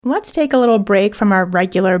Let's take a little break from our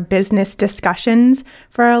regular business discussions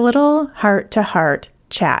for a little heart-to-heart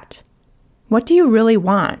chat. What do you really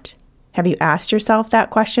want? Have you asked yourself that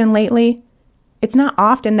question lately? It's not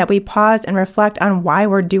often that we pause and reflect on why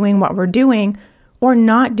we're doing what we're doing or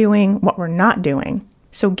not doing what we're not doing.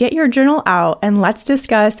 So get your journal out and let's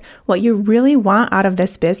discuss what you really want out of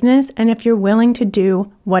this business and if you're willing to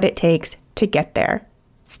do what it takes to get there.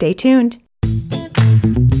 Stay tuned.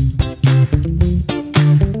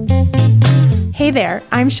 Hey there,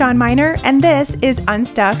 I'm Shawn Miner, and this is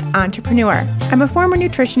Unstuck Entrepreneur. I'm a former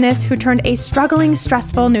nutritionist who turned a struggling,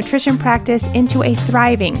 stressful nutrition practice into a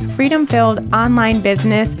thriving, freedom-filled online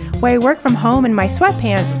business where I work from home in my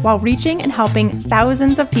sweatpants while reaching and helping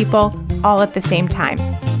thousands of people all at the same time.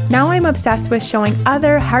 Now I'm obsessed with showing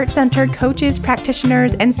other heart-centered coaches,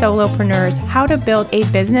 practitioners, and solopreneurs how to build a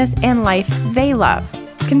business and life they love.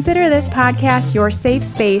 Consider this podcast your safe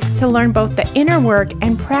space to learn both the inner work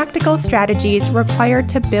and practical strategies required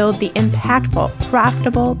to build the impactful,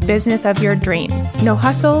 profitable business of your dreams. No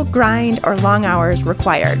hustle, grind, or long hours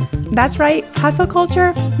required. That's right, hustle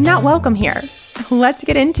culture, not welcome here. Let's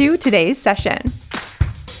get into today's session.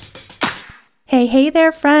 Hey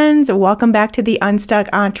there, friends. Welcome back to the Unstuck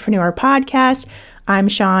Entrepreneur podcast. I'm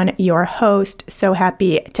Shawn, your host. So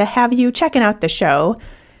happy to have you checking out the show.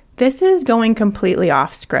 This is going completely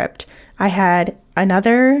off script. I had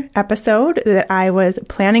another episode that I was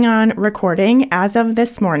planning on recording as of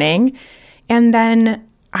this morning, and then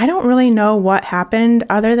I don't really know what happened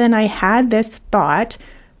other than I had this thought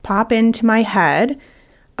pop into my head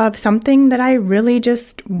of something that I really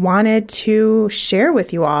just wanted to share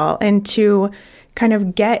with you all and to kind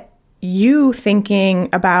of get you thinking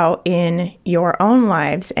about in your own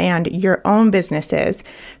lives and your own businesses.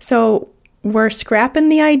 So we're scrapping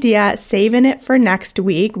the idea, saving it for next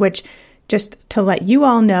week, which just to let you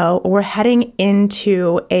all know, we're heading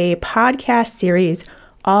into a podcast series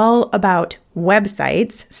all about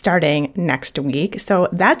websites starting next week. So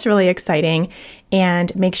that's really exciting.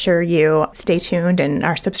 And make sure you stay tuned and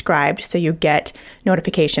are subscribed so you get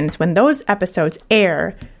notifications when those episodes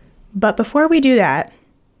air. But before we do that,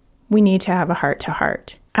 we need to have a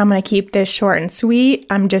heart-to-heart. I'm going to keep this short and sweet.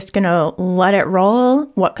 I'm just going to let it roll.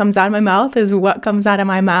 What comes out of my mouth is what comes out of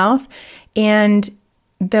my mouth. And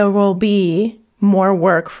there will be more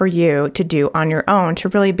work for you to do on your own to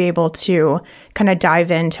really be able to kind of dive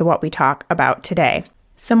into what we talk about today.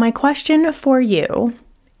 So my question for you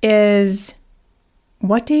is,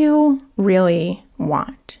 what do you really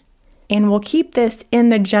want? And we'll keep this in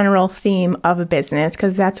the general theme of a business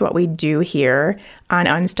because that's what we do here on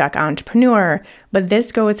Unstuck Entrepreneur. But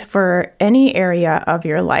this goes for any area of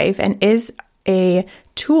your life and is a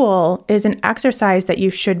tool, is an exercise that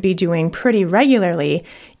you should be doing pretty regularly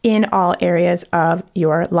in all areas of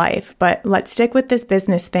your life. But let's stick with this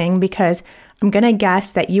business thing because I'm going to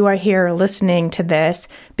guess that you are here listening to this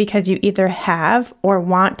because you either have or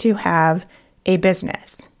want to have a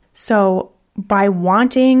business. So by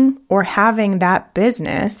wanting or having that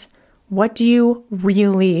business, what do you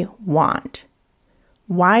really want?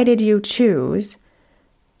 Why did you choose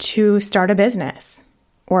to start a business?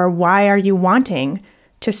 Or why are you wanting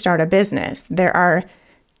to start a business? There are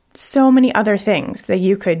so many other things that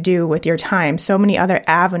you could do with your time, so many other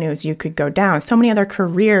avenues you could go down, so many other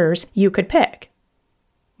careers you could pick.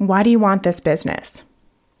 Why do you want this business?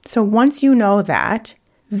 So once you know that,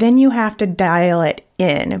 then you have to dial it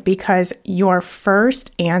in because your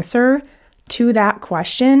first answer to that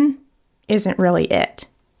question isn't really it.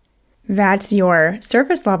 That's your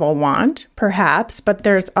surface level want, perhaps, but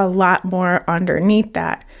there's a lot more underneath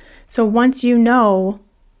that. So once you know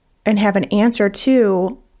and have an answer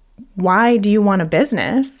to why do you want a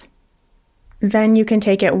business, then you can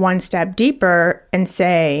take it one step deeper and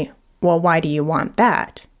say, well, why do you want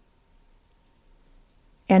that?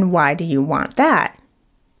 And why do you want that?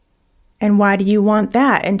 And why do you want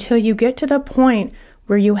that? Until you get to the point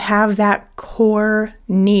where you have that core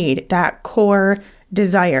need, that core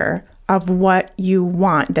desire of what you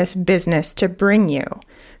want this business to bring you.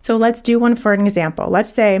 So let's do one for an example.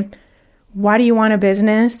 Let's say, why do you want a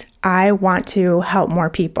business? I want to help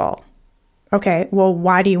more people. Okay, well,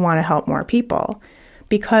 why do you want to help more people?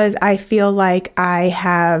 Because I feel like I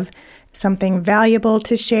have something valuable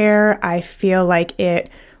to share. I feel like it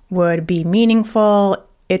would be meaningful.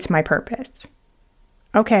 It's my purpose.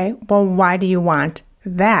 Okay, well, why do you want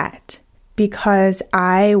that? Because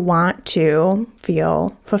I want to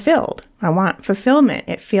feel fulfilled. I want fulfillment.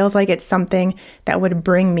 It feels like it's something that would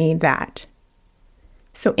bring me that.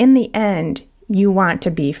 So in the end, you want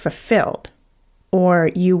to be fulfilled, or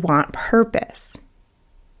you want purpose,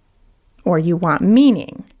 or you want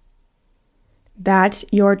meaning. That's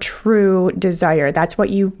your true desire. That's what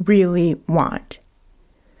you really want.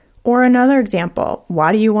 Or another example,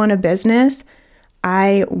 why do you want a business?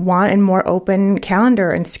 I want a more open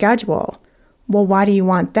calendar and schedule. Well, why do you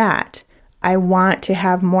want that? I want to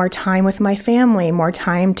have more time with my family, more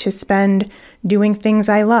time to spend doing things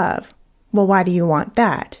I love. Well, why do you want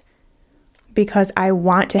that? Because I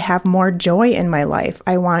want to have more joy in my life.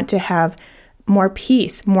 I want to have more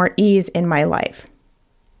peace, more ease in my life.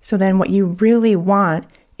 So then what you really want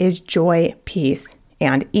is joy, peace,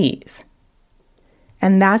 and ease.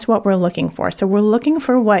 And that's what we're looking for. So we're looking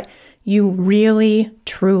for what you really,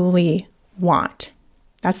 truly want.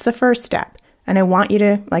 That's the first step. And I want you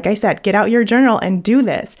to, like I said, get out your journal and do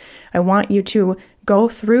this. I want you to go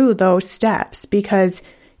through those steps because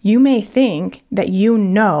you may think that you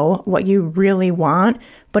know what you really want,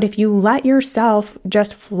 but if you let yourself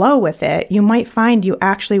just flow with it, you might find you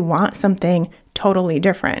actually want something totally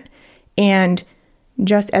different. And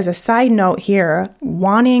just as a side note here,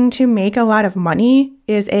 wanting to make a lot of money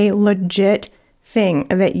is a legit thing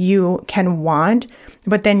that you can want.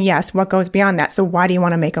 But then, yes, what goes beyond that? So why do you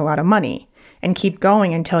want to make a lot of money? And keep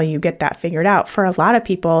going until you get that figured out. For a lot of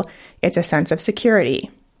people, it's a sense of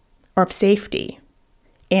security or of safety.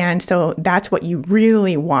 And so that's what you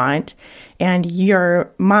really want. And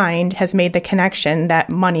your mind has made the connection that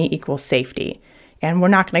money equals safety. And we're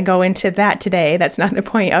not going to go into that today. That's not the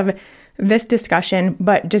point of this discussion,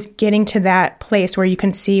 but just getting to that place where you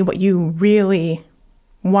can see what you really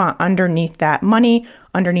want underneath that money,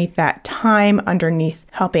 underneath that time, underneath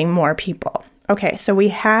helping more people. Okay, so we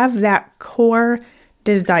have that core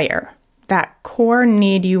desire, that core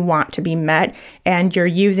need you want to be met, and you're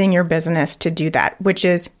using your business to do that, which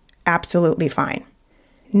is absolutely fine.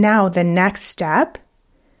 Now, the next step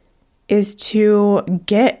is to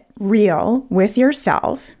get real with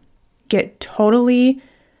yourself, get totally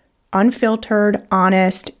unfiltered,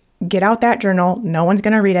 honest, get out that journal. No one's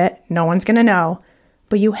going to read it. No one's going to know.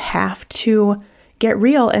 But you have to get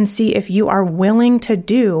real and see if you are willing to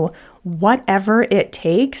do whatever it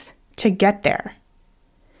takes to get there.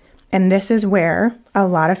 And this is where a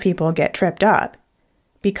lot of people get tripped up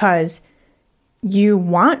because you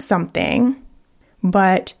want something,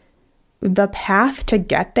 but the path to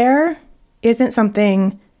get there isn't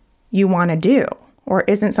something you want to do, or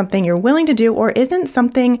isn't something you're willing to do, or isn't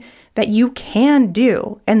something that you can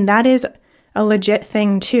do. And that is a legit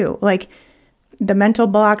thing too. Like the mental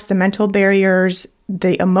blocks, the mental barriers,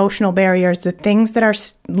 the emotional barriers, the things that are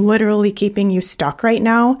literally keeping you stuck right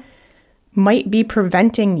now might be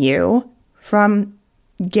preventing you from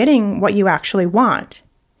getting what you actually want.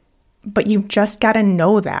 But you've just got to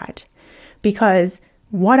know that, because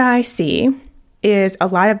what I see is a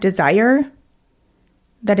lot of desire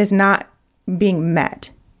that is not being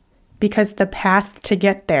met because the path to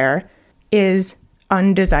get there is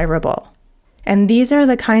undesirable. And these are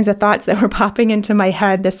the kinds of thoughts that were popping into my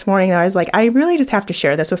head this morning that I was like, I really just have to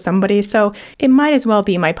share this with somebody. So it might as well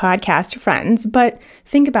be my podcast friends. But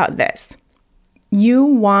think about this. You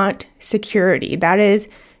want security. That is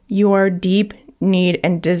your deep need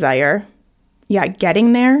and desire. Yet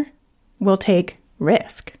getting there will take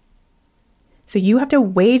risk. So you have to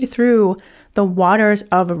wade through the waters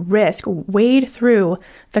of risk, wade through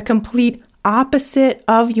the complete opposite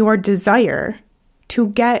of your desire to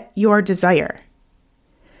get your desire.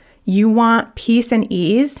 You want peace and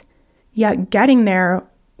ease, yet getting there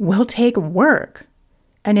will take work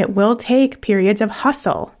and it will take periods of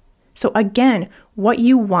hustle. So again, what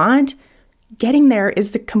you want, getting there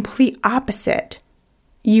is the complete opposite.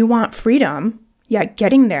 You want freedom, yet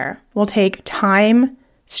getting there will take time,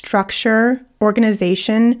 structure,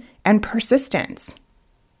 organization, and persistence.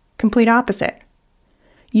 Complete opposite.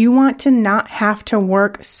 You want to not have to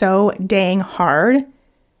work so dang hard,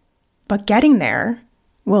 but getting there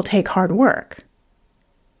will take hard work.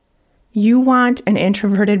 You want an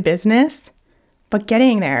introverted business, but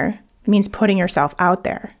getting there means putting yourself out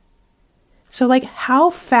there. So like,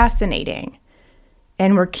 how fascinating.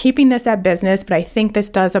 And we're keeping this at business, but I think this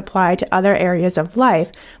does apply to other areas of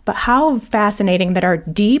life. But how fascinating that our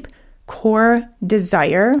deep core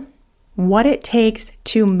desire, what it takes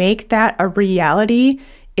to make that a reality,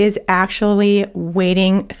 is actually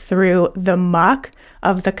wading through the muck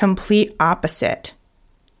of the complete opposite.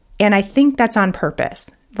 And I think that's on purpose.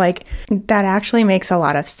 Like, that actually makes a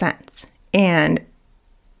lot of sense. And,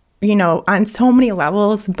 you know, on so many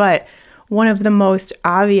levels, but one of the most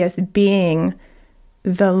obvious being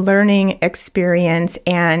the learning experience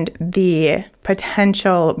and the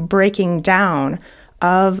potential breaking down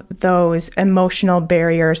of those emotional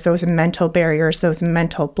barriers, those mental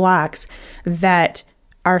blocks that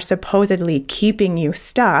are supposedly keeping you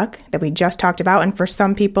stuck, that we just talked about, and for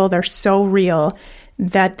some people, they're so real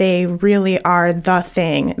that they really are the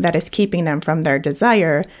thing that is keeping them from their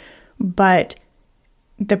desire. But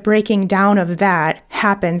the breaking down of that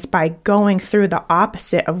happens by going through the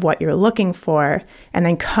opposite of what you're looking for and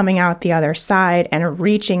then coming out the other side and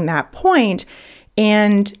reaching that point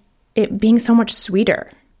and it being so much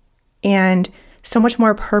sweeter and so much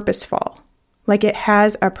more purposeful. Like it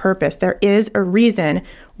has a purpose. There is a reason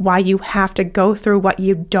why you have to go through what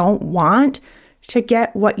you don't want to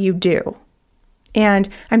get what you do. And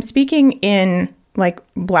I'm speaking in like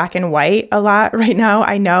black and white a lot right now.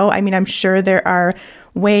 I'm sure there are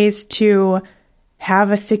ways to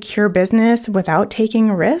have a secure business without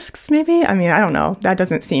taking risks, maybe. I don't know. That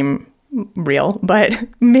doesn't seem real, but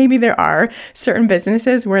maybe there are certain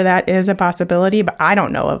businesses where that is a possibility, but I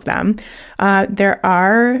don't know of them. There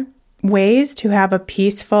are ways to have a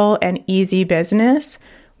peaceful and easy business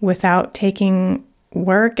without taking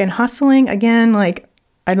work and hustling. Again, like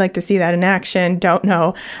I'd like to see that in action. Don't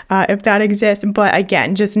know if that exists. But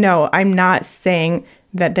again, just know I'm not saying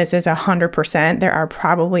that this is 100%. There are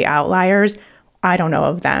probably outliers. I don't know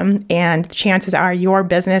of them. And chances are your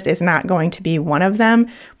business is not going to be one of them.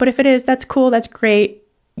 But if it is, that's cool. That's great.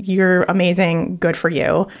 You're amazing. Good for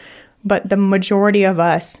you. But the majority of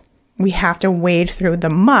us, we have to wade through the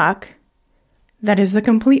muck that is the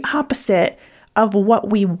complete opposite of what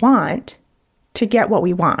we want to get what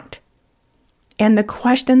we want. And the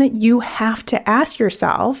question that you have to ask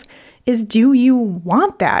yourself is, do you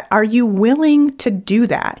want that? Are you willing to do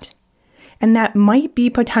that? And that might be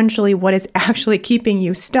potentially what is actually keeping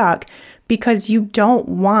you stuck because you don't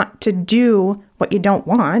want to do what you don't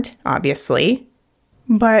want, obviously.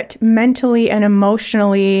 But mentally and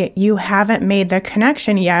emotionally, you haven't made the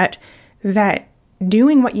connection yet that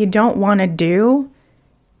doing what you don't want to do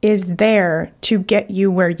is there to get you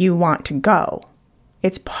where you want to go.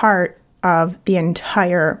 It's part of the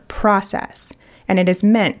entire process, and it is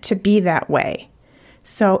meant to be that way.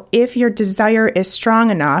 So if your desire is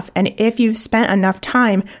strong enough, and if you've spent enough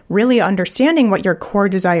time really understanding what your core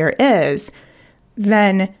desire is,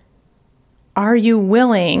 then are you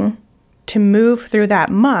willing to move through that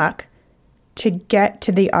muck to get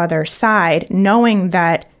to the other side, knowing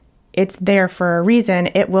that it's there for a reason?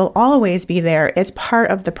 It will always be there. It's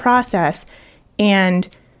part of the process, and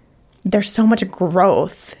there's so much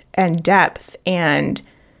growth and depth and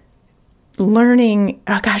learning.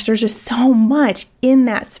 Oh gosh, there's just so much in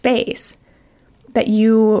that space that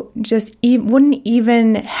you just wouldn't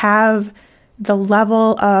even have the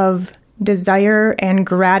level of desire and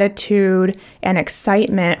gratitude and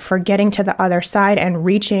excitement for getting to the other side and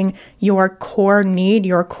reaching your core need,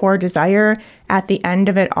 your core desire at the end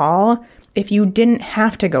of it all if you didn't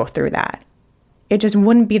have to go through that. It just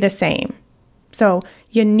wouldn't be the same. So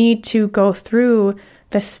you need to go through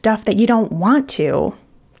the stuff that you don't want to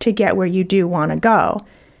get where you do want to go.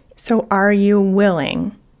 So are you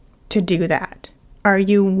willing to do that? Are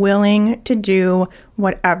you willing to do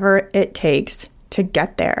whatever it takes to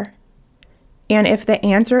get there? And if the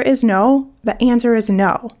answer is no, the answer is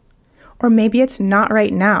no. Or maybe it's not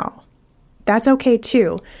right now. That's okay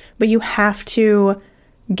too. But you have to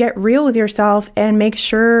get real with yourself and make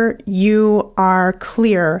sure you are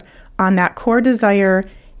clear on that core desire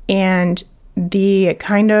and the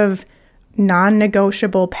kind of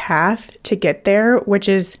non-negotiable path to get there, which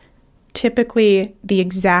is typically the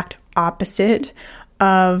exact opposite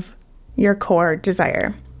of your core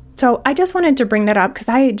desire. So I just wanted to bring that up because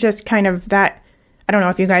I just kind of I don't know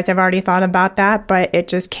if you guys have already thought about that, but it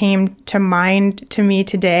just came to mind to me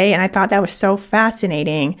today. And I thought that was so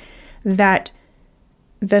fascinating that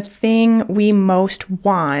the thing we most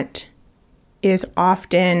want is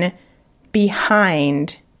often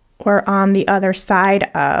behind or on the other side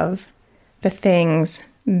of the things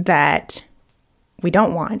that we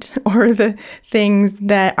don't want, or the things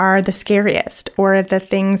that are the scariest, or the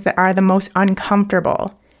things that are the most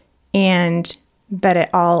uncomfortable, and that it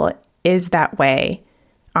all is that way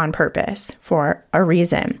on purpose for a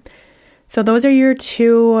reason. So those are your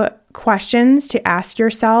two questions to ask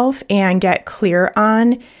yourself and get clear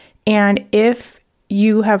on. And if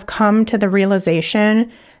you have come to the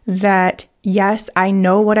realization that, yes, I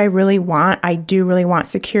know what I really want. I do really want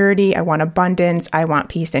security. I want abundance. I want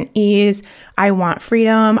peace and ease. I want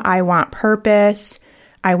freedom. I want purpose.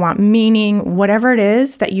 I want meaning. Whatever it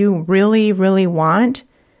is that you really, really want,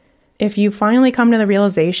 if you finally come to the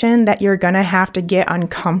realization that you're going to have to get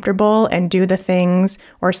uncomfortable and do the things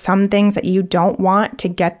or some things that you don't want to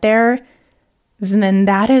get there, then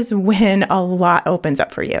that is when a lot opens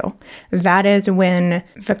up for you. That is when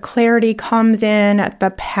the clarity comes in,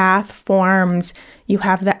 the path forms, you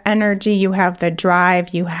have the energy, you have the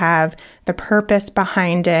drive, you have the purpose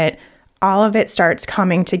behind it. All of it starts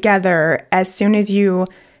coming together as soon as you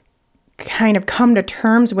kind of come to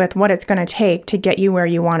terms with what it's going to take to get you where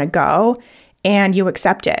you want to go, and you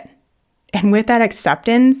accept it. And with that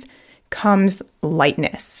acceptance comes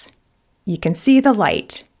lightness. You can see the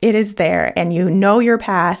light. It is there, and you know your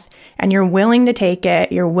path, and you're willing to take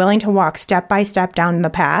it. You're willing to walk step by step down the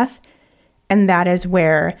path, and that is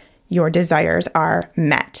where your desires are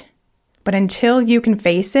met. But until you can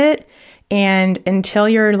face it, and until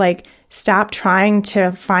you're like, stop trying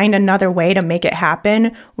to find another way to make it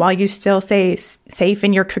happen while you still stay safe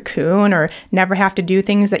in your cocoon or never have to do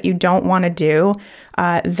things that you don't want to do,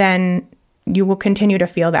 then you will continue to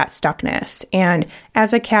feel that stuckness. And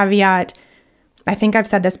as a caveat, I think I've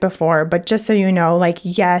said this before, but just so you know, like,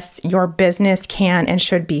 yes, your business can and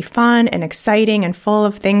should be fun and exciting and full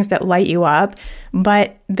of things that light you up,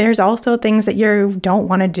 but there's also things that you don't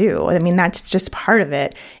want to do. I mean, that's just part of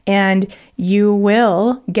it. And you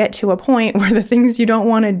will get to a point where the things you don't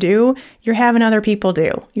want to do, you're having other people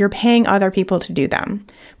do. You're paying other people to do them.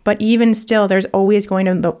 But even still, there's always going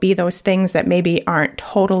to be those things that maybe aren't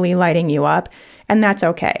totally lighting you up, and that's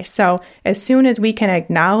okay. So as soon as we can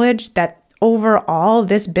acknowledge that overall,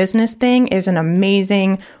 this business thing is an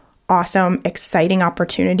amazing, awesome, exciting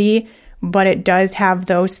opportunity, but it does have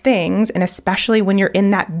those things. And especially when you're in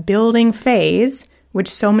that building phase, which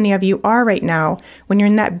so many of you are right now, when you're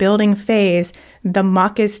in that building phase, the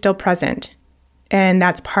muck is still present. And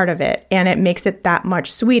that's part of it. And it makes it that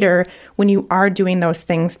much sweeter when you are doing those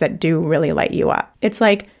things that do really light you up. It's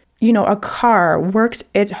like, a car works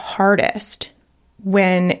its hardest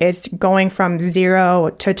when it's going from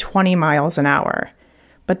 0 to 20 miles an hour.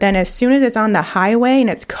 But then as soon as it's on the highway and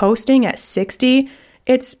it's coasting at 60,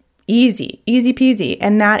 it's easy peasy.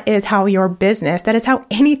 And that is how your business, that is how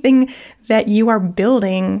anything that you are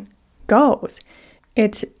building goes.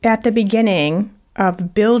 It's at the beginning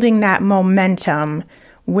of building that momentum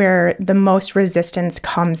where the most resistance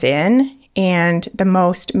comes in and the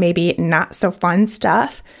most maybe not so fun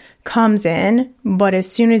stuff comes in. But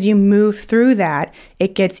as soon as you move through that,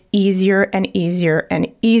 it gets easier and easier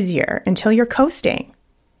and easier until you're coasting.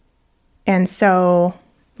 And so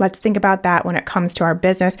let's think about that when it comes to our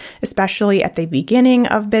business, especially at the beginning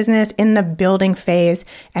of business, in the building phase.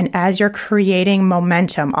 And as you're creating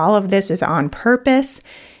momentum, all of this is on purpose.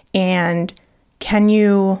 And can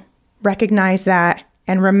you recognize that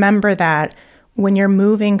and remember that when you're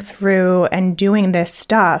moving through and doing this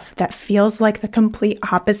stuff that feels like the complete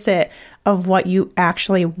opposite of what you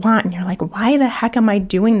actually want? And you're like, why the heck am I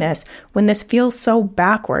doing this when this feels so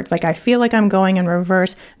backwards? Like, I feel like I'm going in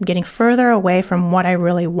reverse. I'm getting further away from what I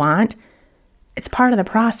really want. It's part of the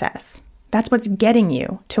process. That's what's getting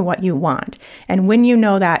you to what you want. And when you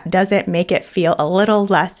know that, does it make it feel a little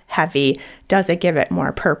less heavy? Does it give it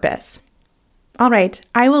more purpose? All right,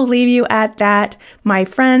 I will leave you at that. My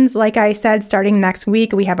friends, like I said, starting next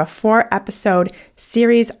week, we have a 4-episode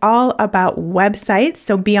series all about websites.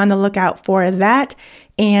 So be on the lookout for that.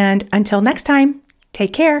 And until next time,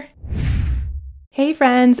 take care. Hey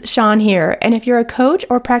friends, Sean here. And if you're a coach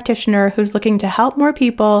or practitioner who's looking to help more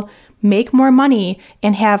people make more money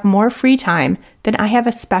and have more free time, then I have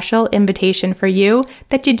a special invitation for you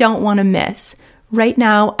that you don't want to miss. Right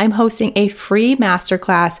now, I'm hosting a free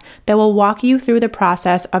masterclass that will walk you through the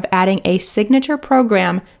process of adding a signature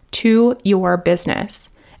program to your business.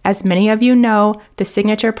 As many of you know, the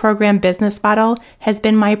signature program business model has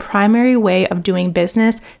been my primary way of doing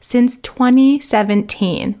business since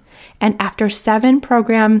 2017. And after 7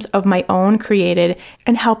 programs of my own created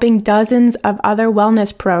and helping dozens of other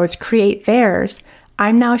wellness pros create theirs,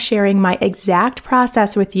 I'm now sharing my exact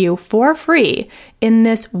process with you for free in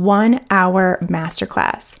this 1-hour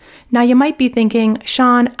masterclass. Now you might be thinking,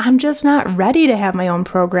 Sean, I'm just not ready to have my own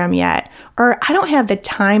program yet, or I don't have the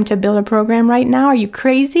time to build a program right now. Are you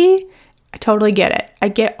crazy? I totally get it. I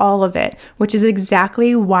get all of it, which is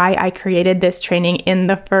exactly why I created this training in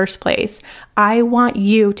the first place. I want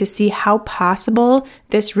you to see how possible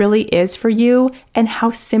this really is for you and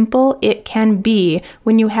how simple it can be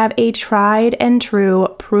when you have a tried and true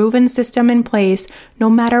proven system in place, no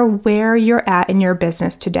matter where you're at in your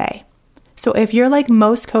business today. So if you're like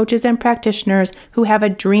most coaches and practitioners who have a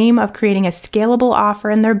dream of creating a scalable offer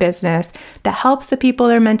in their business that helps the people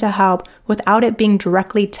they're meant to help without it being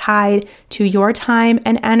directly tied to your time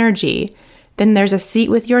and energy, then there's a seat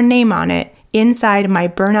with your name on it inside my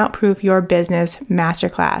Burnout Proof Your Business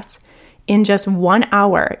Masterclass. In just 1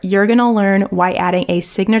 hour, you're going to learn why adding a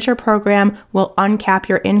signature program will uncap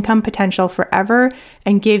your income potential forever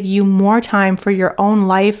and give you more time for your own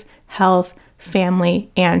life, health, family,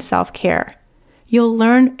 and self-care. You'll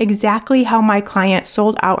learn exactly how my client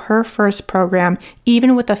sold out her first program,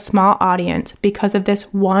 even with a small audience, because of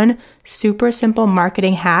this one super simple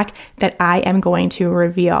marketing hack that I am going to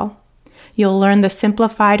reveal. You'll learn the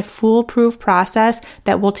simplified, foolproof process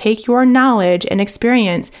that will take your knowledge and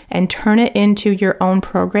experience and turn it into your own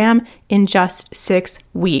program in just 6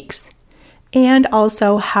 weeks. And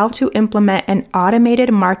also how to implement an automated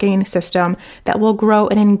marketing system that will grow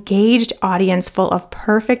an engaged audience full of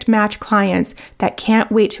perfect match clients that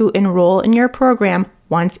can't wait to enroll in your program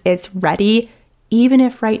once it's ready, even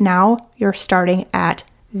if right now you're starting at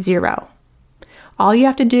 0. All you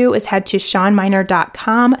have to do is head to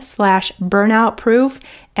seanminer.com/burnoutproof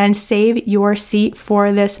and save your seat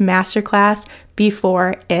for this masterclass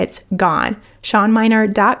before it's gone.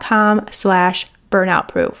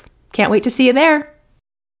 seanminer.com/burnoutproof. Can't wait to see you there.